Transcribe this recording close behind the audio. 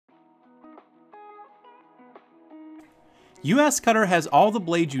USCutter has all the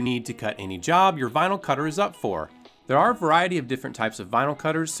blades you need to cut any job your vinyl cutter is up for. There are a variety of different types of vinyl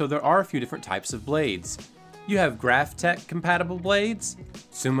cutters, so there are a few different types of blades. You have Graphtec compatible blades,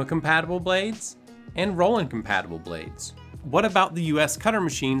 Suma compatible blades, and Roland compatible blades. What about the USCutter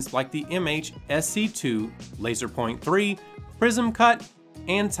machines like the MH-SC2, LaserPoint 3, Prism Cut,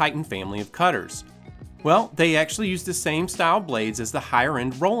 and Titan family of cutters? Well, they actually use the same style blades as the higher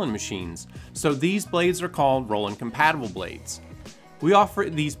end Roland machines, so these blades are called Roland compatible blades. We offer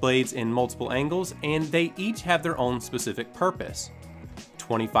these blades in multiple angles and they each have their own specific purpose.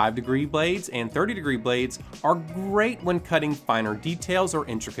 25-degree blades and 30-degree blades are great when cutting finer details or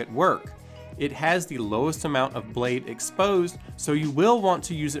intricate work. It has the lowest amount of blade exposed, so you will want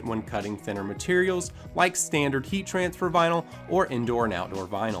to use it when cutting thinner materials like standard heat transfer vinyl or indoor and outdoor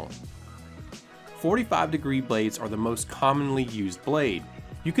vinyl. 45-degree blades are the most commonly used blade.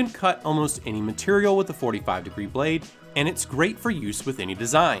 You can cut almost any material with a 45-degree blade, and it's great for use with any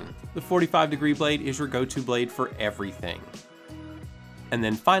design. The 45-degree blade is your go-to blade for everything. And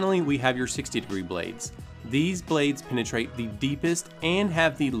then finally, we have your 60-degree blades. These blades penetrate the deepest and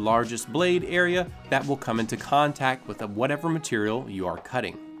have the largest blade area that will come into contact with whatever material you are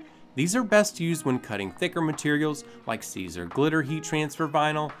cutting. These are best used when cutting thicker materials like Caesar glitter heat transfer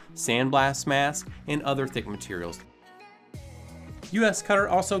vinyl, sandblast mask, and other thick materials. USCutter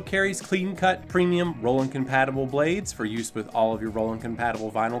also carries clean cut premium Roland compatible blades for use with all of your Roland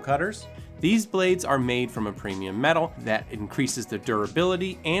compatible vinyl cutters. These blades are made from a premium metal that increases the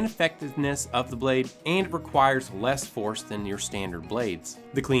durability and effectiveness of the blade and requires less force than your standard blades.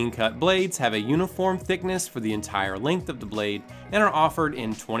 The clean cut blades have a uniform thickness for the entire length of the blade and are offered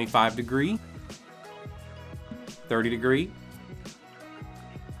in 25-degree, 30-degree,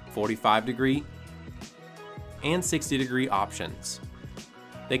 45-degree, and 60-degree options.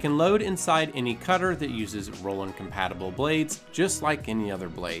 They can load inside any cutter that uses Roland compatible blades just like any other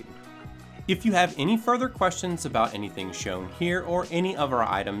blade. If you have any further questions about anything shown here or any of our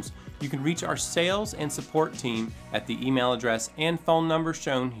items, you can reach our sales and support team at the email address and phone number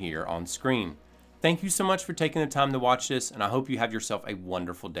shown here on screen. Thank you so much for taking the time to watch this, and I hope you have yourself a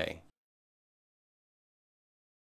wonderful day.